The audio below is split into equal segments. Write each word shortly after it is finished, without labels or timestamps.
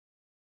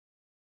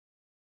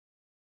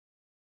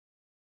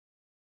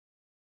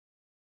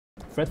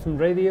Fred from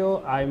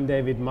Radio. I'm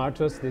David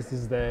Martos. This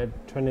is the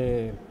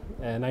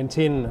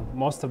 2019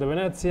 Most of the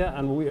Venezia,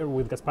 and we are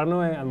with Gaspar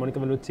Noé and Monica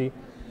Bellucci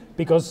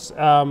because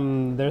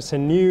there's a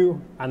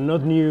new and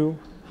not new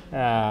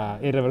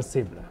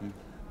Irréversible.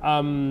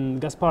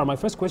 Gaspar, my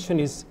first question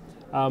is,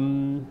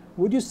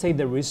 would you say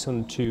the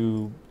reason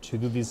to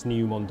do this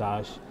new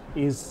montage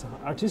is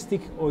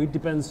artistic, or it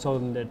depends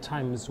on the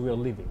times we are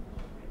living?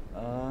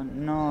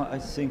 No, I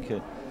think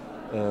it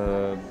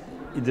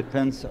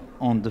depends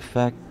on the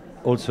fact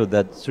also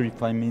that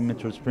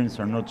 35mm prints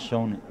are not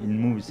shown in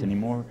movies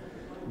anymore.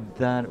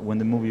 That when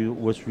the movie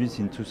was released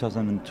in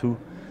 2002,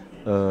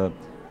 the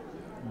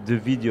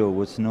video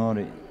was not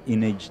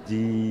in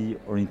HD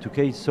or in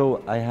 2K,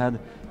 so I had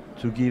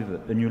to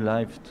give a new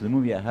life to the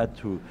movie. I had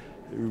to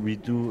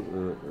redo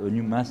a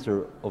new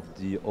master of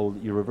the old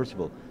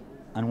Irréversible.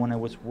 And when I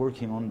was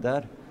working on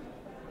that,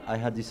 I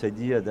had this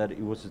idea that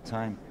it was a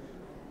time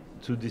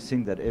to this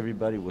thing that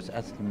everybody was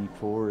asking me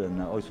for,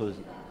 and also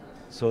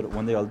so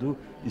one day I'll do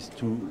is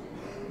to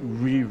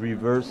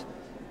reverse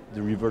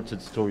the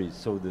reverted story.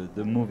 So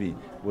the movie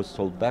was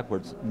told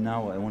backwards.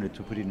 Now I wanted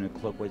to put it in a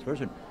clockwise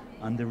version,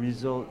 and the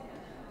result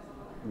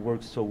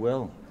works so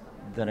well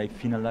that I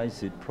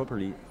finalized it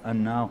properly,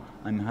 and now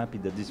I'm happy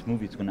that this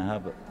movie is going to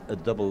have a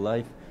double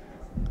life,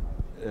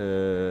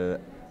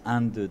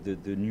 and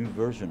the new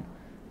version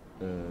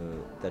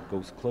that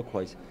goes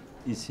clockwise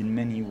is in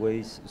many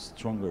ways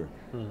stronger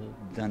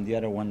than the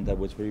other one that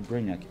was very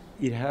brainiac.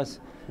 It has,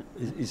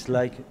 it's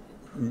like,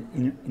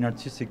 in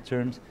artistic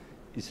terms,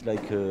 it's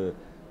like a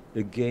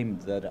game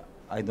that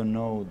I don't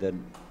know that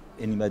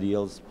anybody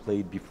else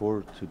played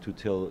before to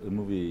tell a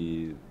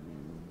movie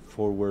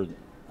forward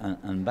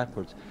and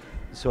backwards.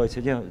 So I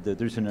said, yeah,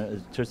 there's an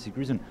artistic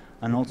reason,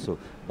 and also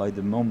by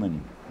the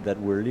moment that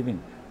we're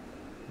living,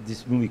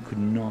 this movie could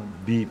not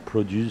be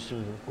produced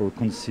or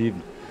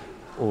conceived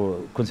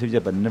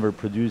yet, but never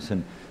produced,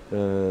 and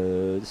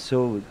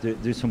so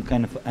there's some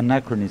kind of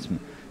anachronism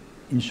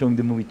in showing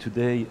the movie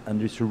today, and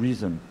there's a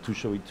reason to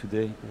show it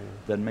today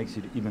that makes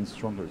it even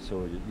stronger.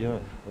 So yeah,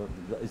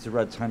 it's the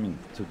right timing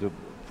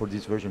for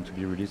this version to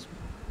be released.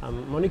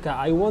 Monica,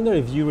 I wonder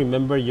if you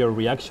remember your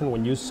reaction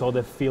when you saw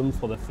the film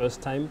for the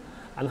first time,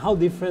 and how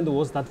different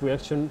was that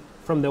reaction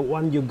from the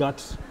one you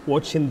got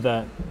watching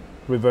the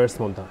reverse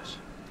montage?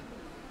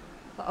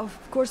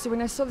 Of course,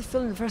 when I saw the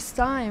film the first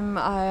time,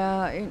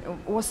 it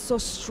was so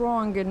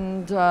strong,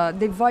 and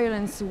the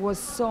violence was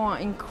so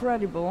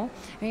incredible.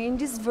 And in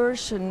this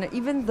version,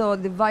 even though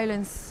the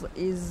violence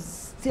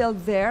is still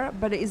there,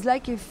 but it's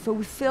like if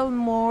we feel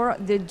more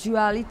the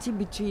duality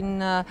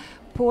between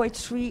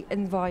poetry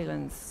and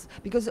violence.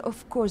 Because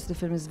of course the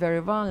film is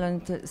very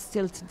violent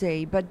still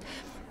today, but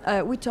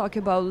we talk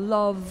about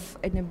love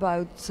and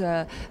about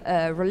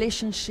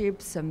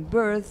relationships and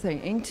birth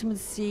and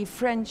intimacy,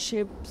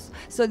 friendships.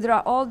 So there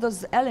are all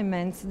those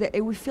elements that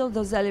we feel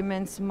those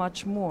elements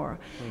much more.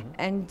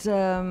 And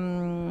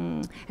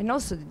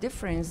also the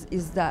difference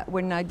is that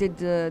when I did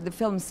the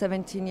film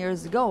 17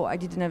 years ago, I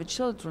didn't have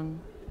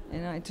children.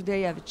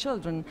 Today I have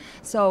children.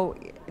 So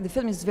the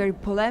film is very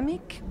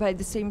polemic, but at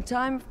the same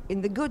time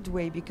in the good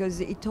way, because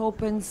it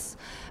opens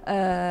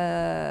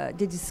the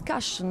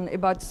discussion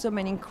about so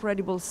many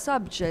incredible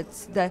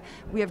subjects that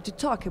we have to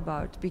talk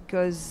about,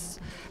 because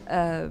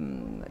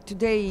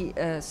today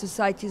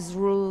society's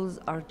rules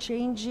are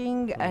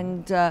changing,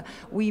 and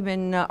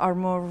women are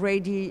more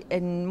ready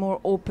and more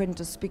open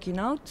to speaking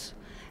out.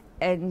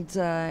 And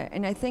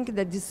I think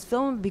that this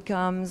film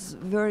becomes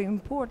very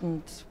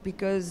important,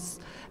 because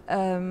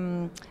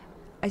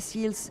I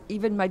see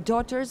even my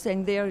daughters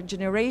and their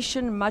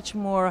generation much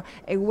more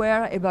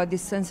aware about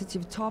these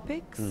sensitive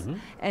topics.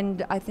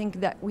 And I think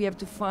that we have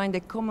to find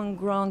a common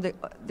ground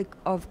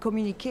of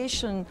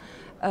communication,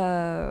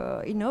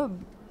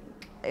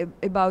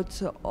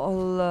 about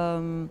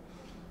all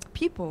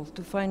people,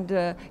 to find,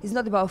 it's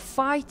not about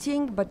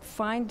fighting, but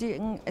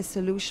finding a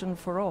solution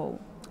for all.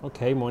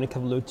 Okay, Monica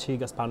Bellucci,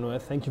 Gaspar Noé,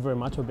 thank you very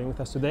much for being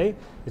with us today.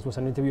 This was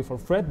an interview for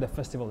Fred, the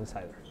Festival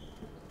Insider.